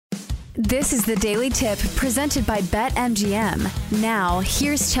This is the Daily Tip presented by BetMGM. Now,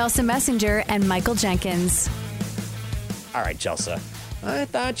 here's Chelsea Messenger and Michael Jenkins. All right, Chelsea. I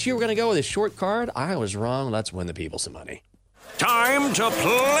thought you were going to go with a short card. I was wrong. Let's win the people some money. Time to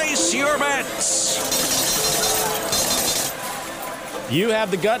place your bets. You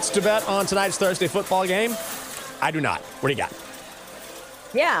have the guts to bet on tonight's Thursday football game? I do not. What do you got?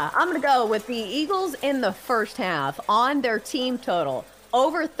 Yeah, I'm going to go with the Eagles in the first half on their team total.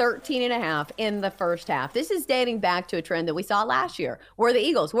 Over 13.5 in the first half. This is dating back to a trend that we saw last year where the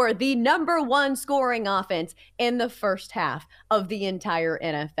Eagles were the number one scoring offense in the first half of the entire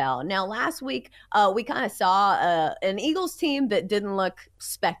NFL. Now, last week, we kind of saw an Eagles team that didn't look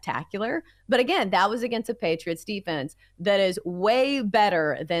spectacular. But again, that was against a Patriots defense that is way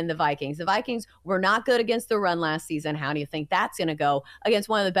better than the Vikings. The Vikings were not good against the run last season. How do you think that's going to go against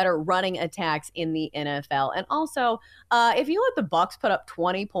one of the better running attacks in the NFL? And also, if you let the Bucs put up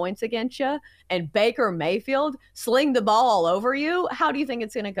 20 points against you and Baker Mayfield sling the ball all over you, how do you think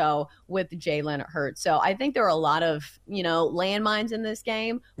it's going to go with Jalen Hurts? So I think there are a lot of, landmines in this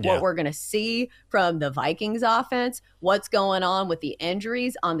game. Yeah. What we're going to see from the Vikings offense, what's going on with the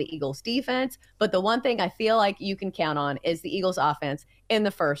injuries on the Eagles defense. But the one thing I feel like you can count on is the Eagles offense in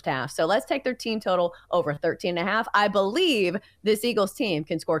the first half. So let's take their team total over 13.5. I believe this Eagles team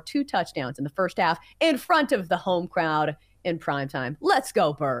can score 2 touchdowns in the first half in front of the home crowd in primetime. Let's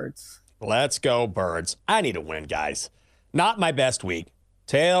go, Birds. Let's go, Birds. I need a win, guys. Not my best week.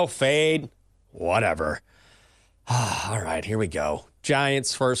 Tail, fade, whatever. All right, here we go.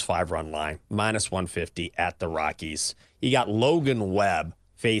 Giants first 5-run line, -150 at the Rockies. You got Logan Webb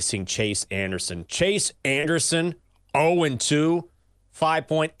facing Chase Anderson. Chase Anderson, 0-2,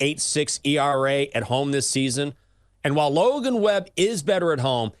 5.86 ERA at home this season. And while Logan Webb is better at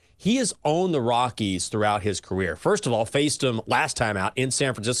home, he has owned the Rockies throughout his career. First of all, faced them last time out in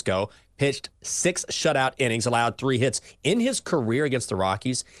San Francisco, pitched 6 shutout innings, allowed 3 hits. In his career against the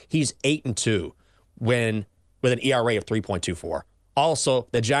Rockies, he's 8-2 with an ERA of 3.24. Also,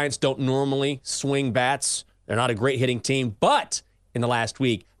 the Giants don't normally swing bats. They're not a great hitting team, but in the last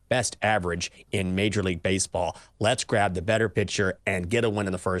week, best average in Major League Baseball. Let's grab the better pitcher and get a win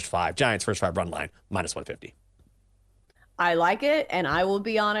in the first 5. Giants first 5 run line, -150. I like it, and I will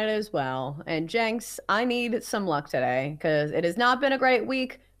be on it as well. And Jenks, I need some luck today because it has not been a great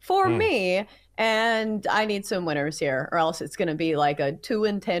week for me, and I need some winners here, or else it's going to be like a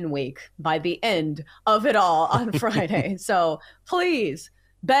 2-10 week by the end of it all on Friday. So please,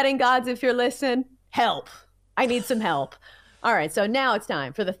 betting gods, if you're listening, help. I need some help. All right, so now it's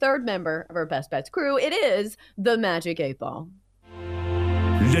time for the third member of our Best Bets crew. It is the Magic 8 Ball.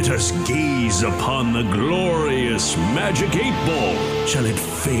 Let us gaze upon the glorious Magic 8 Ball. Shall it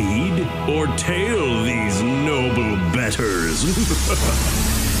fade or tail these noble betters?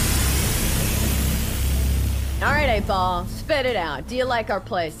 All right, 8 Ball, spit it out. Do you like our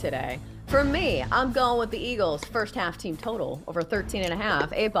plays today? For me, I'm going with the Eagles' first half team total over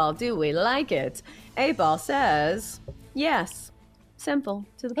 13.5. 8 Ball, do we like it? 8 Ball says yes. Simple,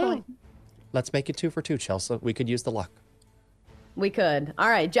 to the point. Let's make it 2 for 2, Chelsea. We could use the luck. We could. All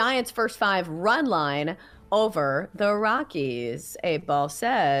right, Giants first 5 run line over the Rockies. 8 Ball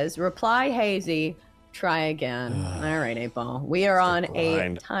says, reply hazy, try again. All right, 8 Ball. We are on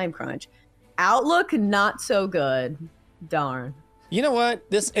a time crunch. Outlook, not so good. Darn. You know what?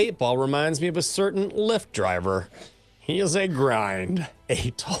 This 8 Ball reminds me of a certain Lyft driver. He is a grind.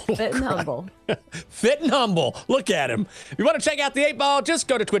 A total Fit and humble. Fit and humble. Look at him. If you want to check out the 8 Ball, just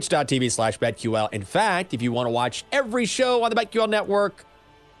go to twitch.tv/BetQL. In fact, if you want to watch every show on the BetQL network,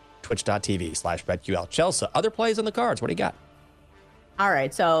 twitch.tv/BetQL. Chelsea, other plays on the cards. What do you got? All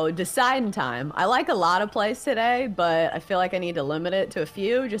right, so deciding time. I like a lot of plays today, but I feel like I need to limit it to a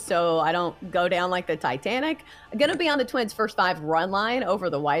few just so I don't go down like the Titanic. I'm going to be on the Twins' first 5 run line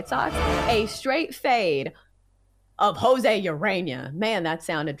over the White Sox. A straight fade of Jose Urena. Man, that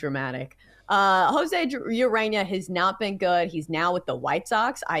sounded dramatic. Jose Urena has not been good. He's now with the White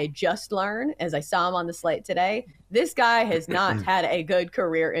Sox. I just learned, as I saw him on the slate today, this guy has not had a good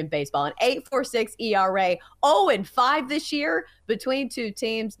career in baseball. An 8.46 ERA, 0-5 this year between 2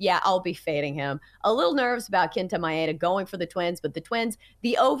 teams. Yeah, I'll be fading him. A little nervous about Kenta Maeda going for the Twins, but the Twins,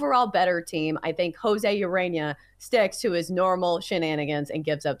 the overall better team. I think Jose Urena sticks to his normal shenanigans and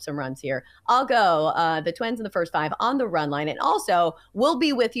gives up some runs here. I'll go the Twins in the first 5 on the run line, and also we'll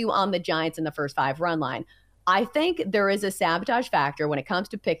be with you on the Giants in the first 5 run line. I think there is a sabotage factor when it comes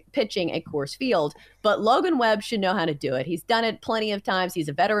to pitching at Coors Field, but Logan Webb should know how to do it. He's done it plenty of times. He's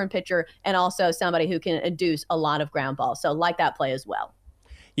a veteran pitcher and also somebody who can induce a lot of ground balls. So like that play as well.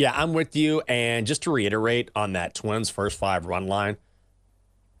 Yeah, I'm with you. And just to reiterate on that Twins first 5 run line,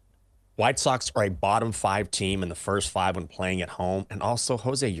 White Sox are a bottom 5 team in the first 5 when playing at home. And also,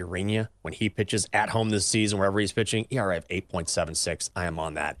 Jose Urena, when he pitches at home this season, wherever he's pitching, ERA of 8.76. I am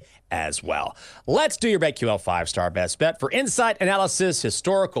on that as well. Let's do your BetQL 5-star best bet. For insight, analysis,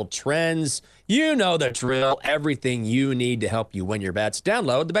 historical trends, you know the drill. Everything you need to help you win your bets.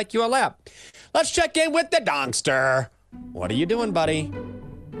 Download the BetQL app. Let's check in with the Donkster. What are you doing, buddy?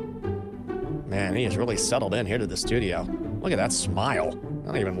 Man, he has really settled in here to the studio. Look at that smile.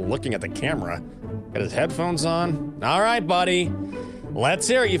 Not even looking at the camera. Got his headphones on. All right, buddy. Let's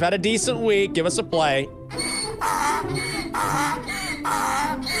hear it. You've had a decent week. Give us a play.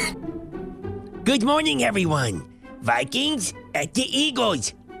 Good morning, everyone. Vikings at the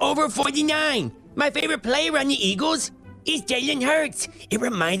Eagles. Over 49. My favorite player on the Eagles is Jalen Hurts. It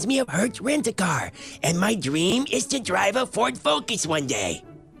reminds me of Hurts Rent-A-Car. And my dream is to drive a Ford Focus one day.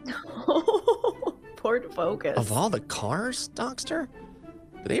 Ford Focus. Of all the cars, Donkster,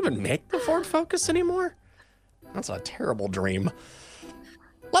 do they even make the Ford Focus anymore? That's a terrible dream.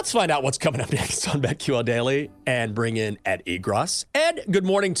 Let's find out what's coming up next on BetQL Daily and bring in Ed Egros. Ed, good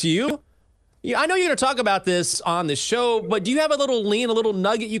morning to you. I know you're going to talk about this on the show, but do you have a little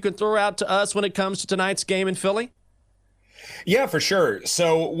nugget you can throw out to us when it comes to tonight's game in Philly? Yeah, for sure.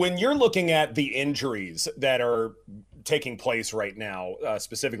 So when you're looking at the injuries that are taking place right now,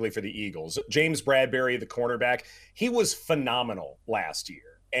 specifically for the Eagles, James Bradberry, the cornerback, he was phenomenal last year.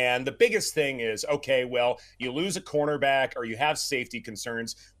 And the biggest thing is, okay, well, you lose a cornerback or you have safety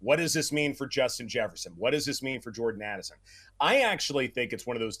concerns. What does this mean for Justin Jefferson? What does this mean for Jordan Addison? I actually think it's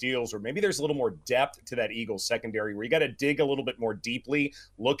one of those deals where maybe there's a little more depth to that Eagles secondary where you got to dig a little bit more deeply,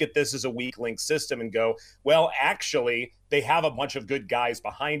 look at this as a weak link system and go, well, actually, they have a bunch of good guys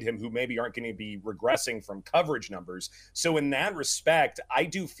behind him who maybe aren't going to be regressing from coverage numbers. So in that respect, I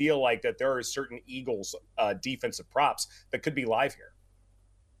do feel like that there are certain Eagles defensive props that could be live here.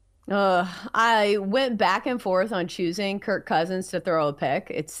 I went back and forth on choosing Kirk Cousins to throw a pick.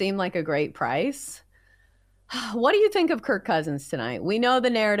 It seemed like a great price. What do you think of Kirk Cousins tonight? We know the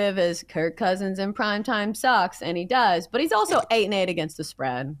narrative is Kirk Cousins in primetime sucks, and he does, but he's also 8-8 against the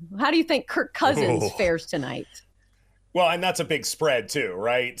spread. How do you think Kirk Cousins fares tonight? Well, and that's a big spread too,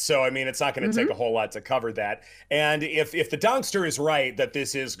 right? So, I mean, it's not going to take a whole lot to cover that. And if the Donkster is right that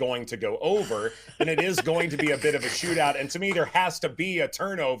this is going to go over, then it is going to be a bit of a shootout. And to me, there has to be a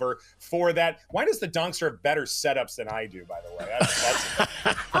turnover for that. Why does the Donkster have better setups than I do, by the way?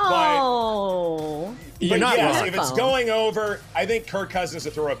 You're not wrong. If it's going over, I think Kirk Cousins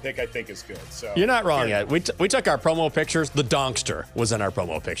to throw a pick, I think is good. So you're not wrong yet. We took our promo pictures. The Donkster was in our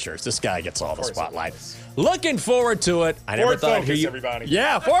promo pictures. This guy gets all the spotlight. Looking forward to it. I never thought Focus, everybody.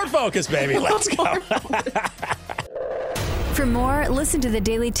 Yeah, Ford Focus, baby. Let's go. For more, listen to the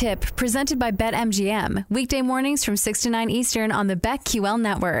Daily Tip presented by BetMGM. Weekday mornings from 6 to 9 Eastern on the BetQL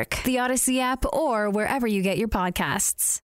network, the Odyssey app, or wherever you get your podcasts.